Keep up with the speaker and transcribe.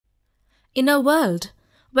In a world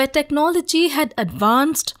where technology had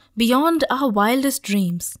advanced beyond our wildest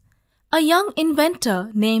dreams, a young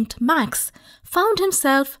inventor named Max found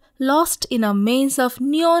himself lost in a maze of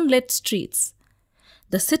neon-lit streets.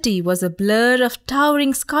 The city was a blur of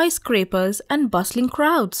towering skyscrapers and bustling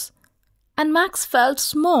crowds, and Max felt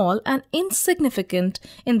small and insignificant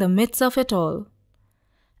in the midst of it all.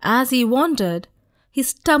 As he wandered, he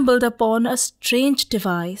stumbled upon a strange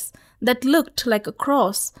device that looked like a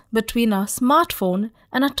cross between a smartphone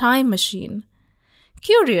and a time machine.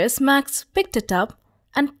 Curious, Max picked it up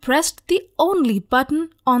and pressed the only button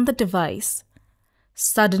on the device.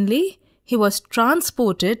 Suddenly, he was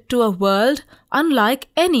transported to a world unlike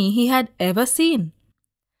any he had ever seen.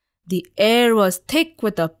 The air was thick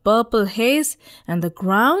with a purple haze, and the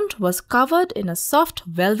ground was covered in a soft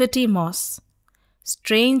velvety moss.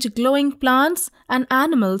 Strange glowing plants and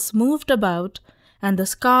animals moved about, and the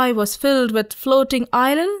sky was filled with floating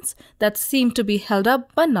islands that seemed to be held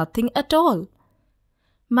up by nothing at all.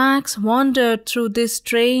 Max wandered through this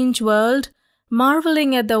strange world,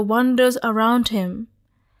 marveling at the wonders around him.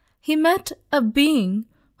 He met a being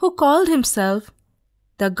who called himself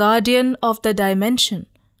the Guardian of the Dimension,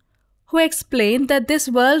 who explained that this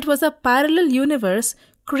world was a parallel universe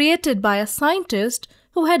created by a scientist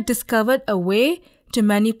who had discovered a way to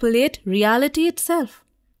manipulate reality itself.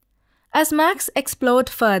 As Max explored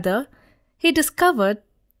further, he discovered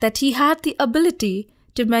that he had the ability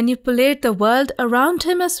to manipulate the world around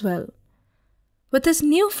him as well. With his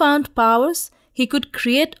newfound powers, he could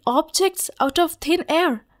create objects out of thin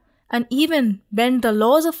air and even bend the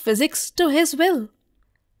laws of physics to his will.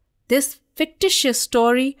 This fictitious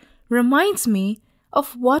story reminds me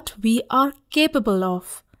of what we are capable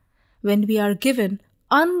of when we are given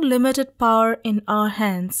unlimited power in our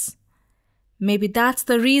hands. Maybe that's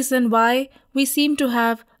the reason why we seem to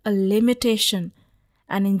have a limitation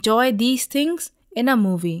and enjoy these things in a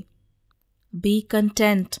movie. Be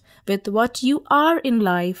content with what you are in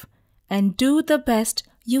life and do the best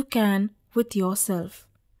you can with yourself.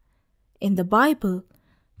 In the Bible,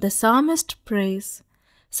 the psalmist prays,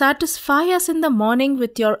 "Satisfy us in the morning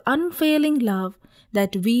with your unfailing love,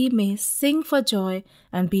 that we may sing for joy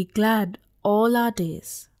and be glad all our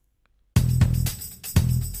days."